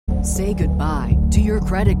Say goodbye to your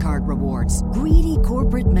credit card rewards. Greedy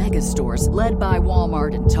corporate mega stores, led by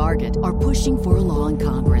Walmart and Target, are pushing for a law in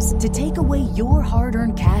Congress to take away your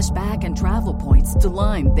hard-earned cash back and travel points to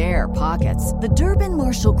line their pockets. The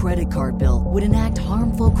Durbin-Marshall credit card bill would enact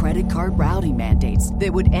harmful credit card routing mandates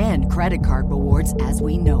that would end credit card rewards as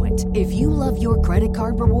we know it. If you love your credit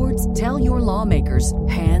card rewards, tell your lawmakers,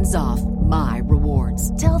 hands off my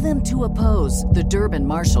rewards. Tell them to oppose the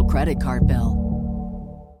Durbin-Marshall credit card bill.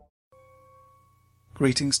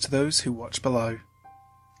 Greetings to those who watch below.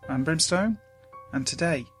 I'm Brimstone, and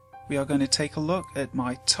today we are going to take a look at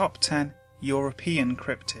my top 10 European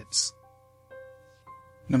cryptids.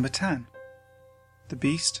 Number 10. The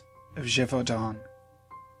Beast of Gévaudan.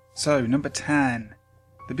 So, number 10.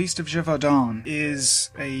 The Beast of Gévaudan is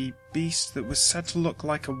a beast that was said to look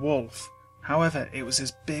like a wolf. However, it was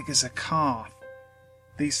as big as a calf.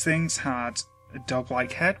 These things had a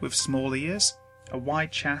dog-like head with small ears, a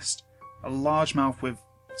wide chest, a large mouth with,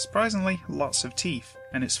 surprisingly, lots of teeth,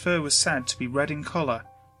 and its fur was said to be red in colour,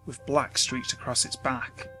 with black streaked across its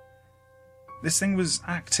back. This thing was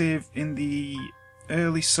active in the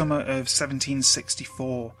early summer of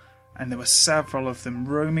 1764, and there were several of them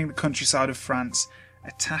roaming the countryside of France,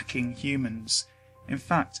 attacking humans. In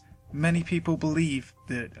fact, many people believe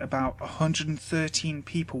that about 113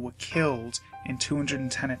 people were killed in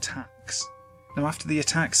 210 attacks. Now, after the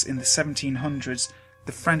attacks in the 1700s,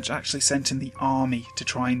 the French actually sent in the army to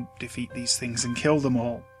try and defeat these things and kill them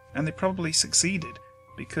all, and they probably succeeded,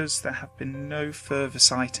 because there have been no further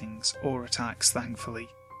sightings or attacks, thankfully.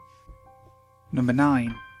 Number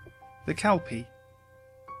 9. The Kelpie.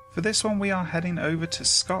 For this one we are heading over to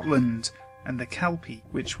Scotland, and the Kelpie,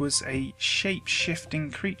 which was a shape-shifting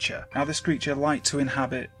creature. Now, this creature liked to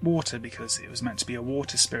inhabit water because it was meant to be a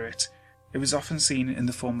water spirit. It was often seen in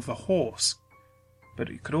the form of a horse, but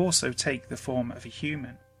it could also take the form of a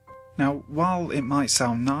human. Now, while it might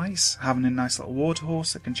sound nice, having a nice little water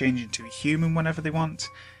horse that can change into a human whenever they want,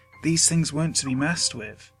 these things weren't to be messed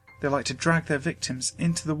with. They like to drag their victims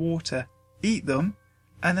into the water, eat them,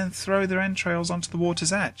 and then throw their entrails onto the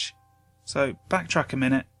water's edge. So, backtrack a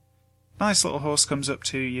minute. Nice little horse comes up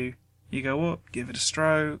to you. You go up, give it a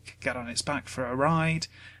stroke, get on its back for a ride.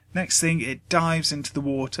 Next thing, it dives into the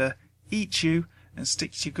water, eats you, and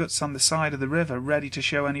sticks your guts on the side of the river ready to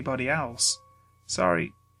show anybody else.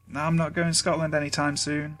 Sorry, I'm not going to Scotland anytime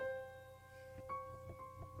soon.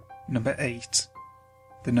 Number 8.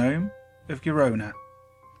 The Gnome of Girona.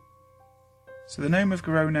 So the Gnome of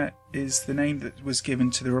Girona is the name that was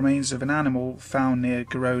given to the remains of an animal found near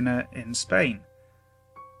Girona in Spain.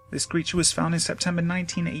 This creature was found in September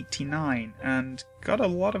 1989 and got a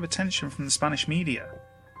lot of attention from the Spanish media.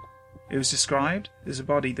 It was described as a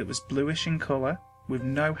body that was bluish in colour, with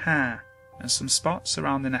no hair, and some spots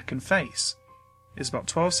around the neck and face. It was about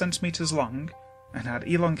 12 centimetres long, and had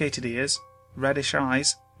elongated ears, reddish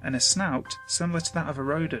eyes, and a snout similar to that of a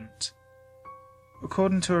rodent.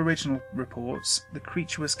 According to original reports, the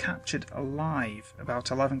creature was captured alive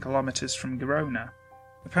about 11 kilometres from Girona.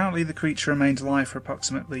 Apparently the creature remained alive for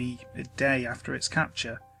approximately a day after its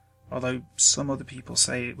capture, although some other people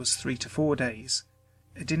say it was 3 to 4 days.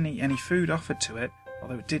 It didn't eat any food offered to it,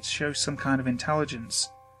 although it did show some kind of intelligence.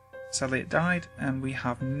 Sadly it died, and we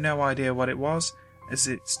have no idea what it was, as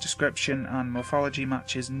its description and morphology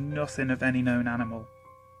matches nothing of any known animal.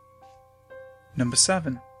 Number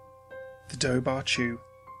 7. The Dobhar-Chú.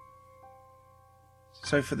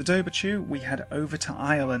 So for the Dobhar-Chú, we head over to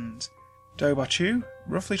Ireland. Dobhar-Chú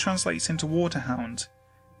roughly translates into waterhound.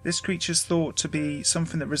 This creature is thought to be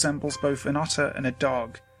something that resembles both an otter and a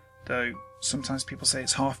dog, though sometimes people say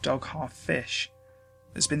it's half dog, half fish.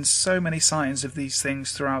 There's been so many sightings of these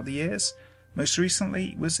things throughout the years. Most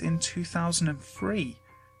recently was in 2003,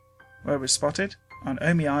 where it was spotted on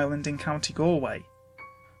Omey Island in County Galway.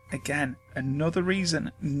 Again, another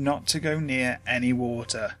reason not to go near any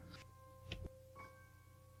water.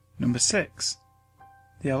 Number 6.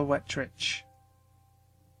 The Alouette-Tritch.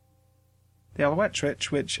 The Alouette-Tritch,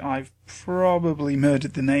 which I've probably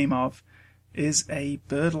murdered the name of, is a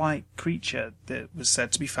bird-like creature that was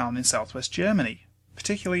said to be found in southwest Germany,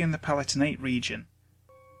 particularly in the Palatinate region.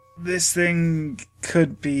 This thing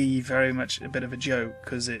could be very much a bit of a joke,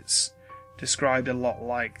 because it's described a lot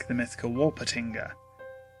like the mythical Wolpertinger.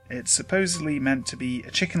 It's supposedly meant to be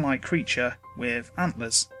a chicken-like creature with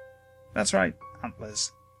antlers. That's right,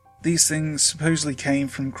 antlers. These things supposedly came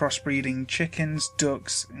from crossbreeding chickens,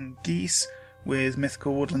 ducks, and geese with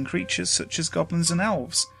mythical woodland creatures such as goblins and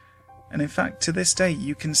elves. And in fact, to this day,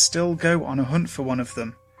 you can still go on a hunt for one of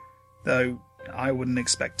them, though I wouldn't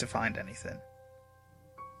expect to find anything.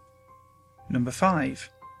 Number 5.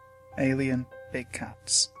 Alien Big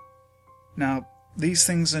Cats. Now, these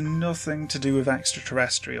things are nothing to do with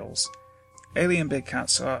extraterrestrials. Alien big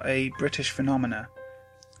cats are a British phenomena,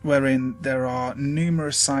 wherein there are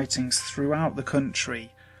numerous sightings throughout the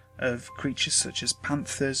country of creatures such as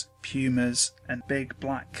panthers, pumas, and big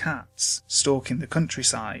black cats stalking the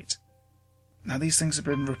countryside. Now, these things have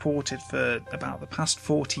been reported for about the past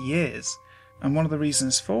 40 years, and one of the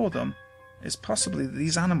reasons for them is possibly that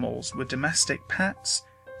these animals were domestic pets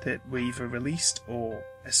that were either released or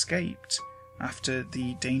escaped after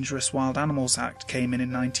the Dangerous Wild Animals Act came in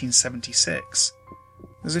 1976.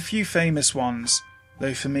 There's a few famous ones,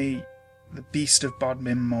 though for me, the Beast of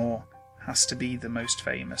Bodmin Moor has to be the most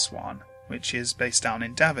famous one, which is based down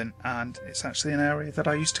in Devon, and it's actually an area that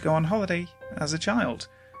I used to go on holiday as a child,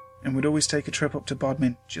 and would always take a trip up to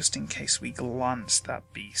Bodmin just in case we glanced that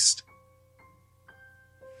beast.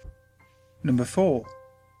 Number 4.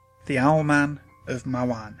 The Owlman of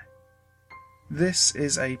Mawan. This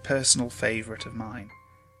is a personal favourite of mine.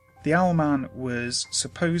 The Owlman was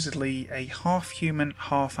supposedly a half-human,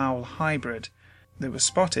 half-owl hybrid that was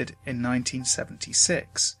spotted in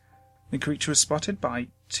 1976. The creature was spotted by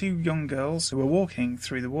 2 young girls who were walking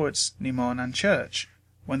through the woods near Mornan Church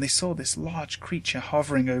when they saw this large creature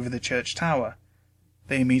hovering over the church tower.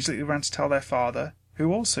 They immediately ran to tell their father,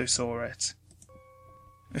 who also saw it.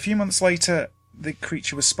 A few months later, the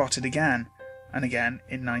creature was spotted again, and again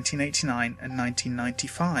in 1989 and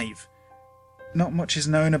 1995. Not much is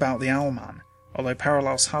known about the Owlman, although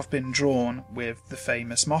parallels have been drawn with the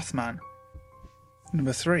famous Mothman.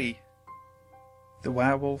 Number 3. The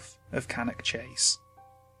Werewolf of Cannock Chase.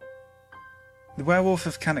 The Werewolf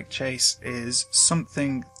of Cannock Chase is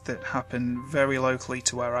something that happened very locally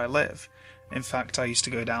to where I live. In fact, I used to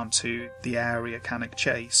go down to the area Cannock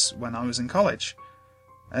Chase when I was in college.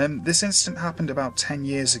 This incident happened about 10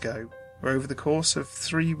 years ago, where over the course of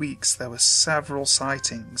 3 weeks there were several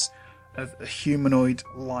sightings of a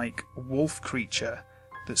humanoid-like wolf creature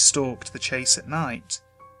that stalked the chase at night.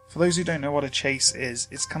 For those who don't know what a chase is,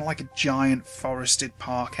 it's kind of like a giant forested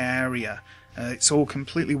park area. It's all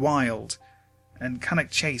completely wild. And Cannock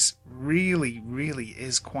Chase really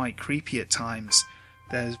is quite creepy at times.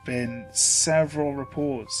 There's been several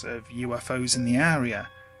reports of UFOs in the area,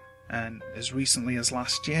 and as recently as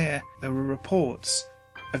last year, there were reports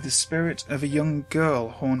of the spirit of a young girl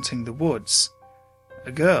haunting the woods.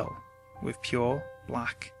 A girl with pure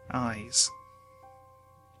black eyes.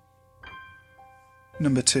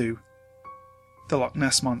 Number 2. The Loch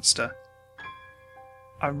Ness Monster.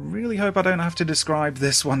 I really hope I don't have to describe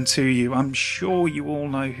this one to you. I'm sure you all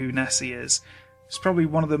know who Nessie is. It's probably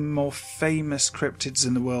one of the more famous cryptids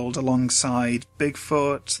in the world, alongside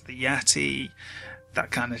Bigfoot, the Yeti,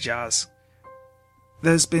 that kind of jazz.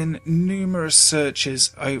 There's been numerous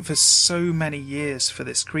searches over so many years for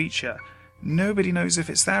this creature. Nobody knows if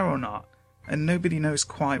it's there or not, and nobody knows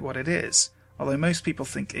quite what it is, although most people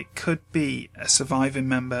think it could be a surviving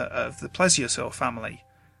member of the plesiosaur family.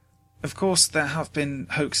 Of course, there have been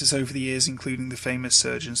hoaxes over the years, including the famous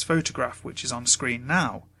surgeon's photograph, which is on screen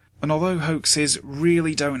now. And although hoaxes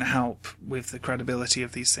really don't help with the credibility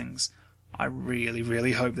of these things, I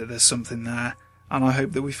really hope that there's something there, and I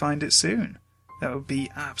hope that we find it soon. That would be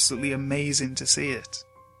absolutely amazing to see it.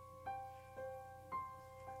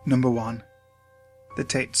 Number 1. The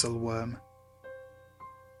Tatzel Worm.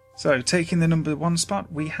 So, taking the number 1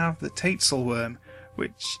 spot, we have the Tatzel Worm,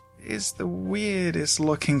 which is the weirdest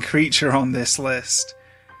looking creature on this list.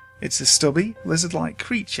 It's a stubby, lizard-like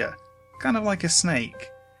creature, kind of like a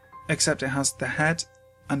snake, except it has the head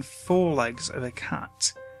and forelegs of a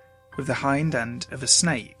cat, with the hind end of a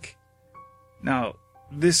snake. Now,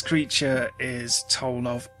 this creature is told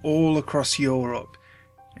of all across Europe,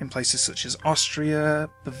 in places such as Austria,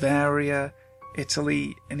 Bavaria,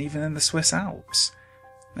 Italy, and even in the Swiss Alps.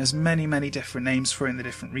 There's many different names for it in the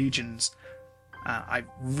different regions. I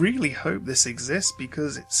really hope this exists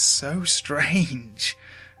because it's so strange.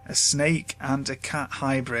 A snake and a cat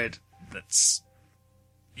hybrid. That's...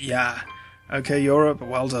 yeah. Okay, Europe,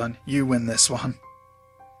 well done. You win this one.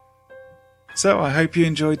 So, I hope you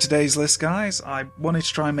enjoyed today's list, guys. I wanted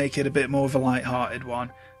to try and make it a bit more of a light-hearted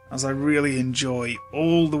one, as I really enjoy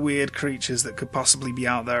all the weird creatures that could possibly be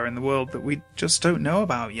out there in the world that we just don't know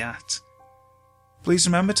about yet. Please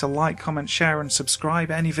remember to like, comment, share and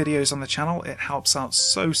subscribe any videos on the channel. It helps out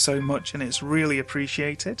so much and it's really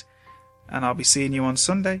appreciated. And I'll be seeing you on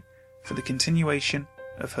Sunday for the continuation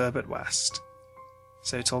of Herbert West.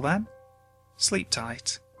 So till then, sleep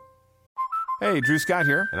tight. Hey, Drew Scott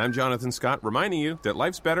here, and I'm Jonathan Scott, reminding you that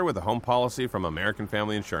life's better with a home policy from American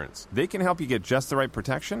Family Insurance. They can help you get just the right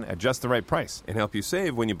protection at just the right price and help you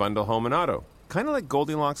save when you bundle home and auto. Kind of like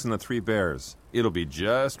Goldilocks and the Three Bears. It'll be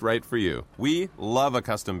just right for you. We love a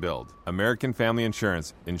custom build. American Family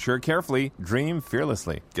Insurance. Insure carefully, dream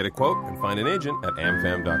fearlessly. Get a quote and find an agent at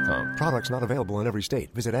amfam.com. Products not available in every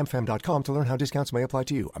state. Visit amfam.com to learn how discounts may apply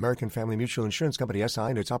to you. American Family Mutual Insurance Company SI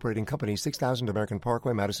and its operating company 6000 American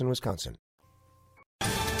Parkway, Madison, Wisconsin.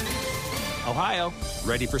 Ohio,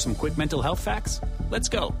 ready for some quick mental health facts? Let's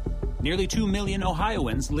go. Nearly 2 million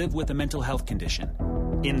Ohioans live with a mental health condition.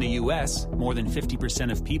 In the U.S., more than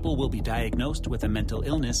 50% of people will be diagnosed with a mental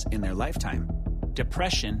illness in their lifetime.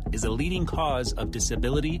 Depression is a leading cause of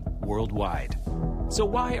disability worldwide. So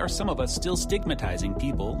why are some of us still stigmatizing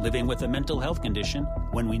people living with a mental health condition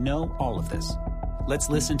when we know all of this? Let's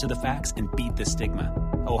listen to the facts and beat the stigma.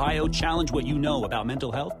 Ohio, challenge what you know about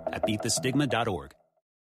mental health at beatthestigma.org.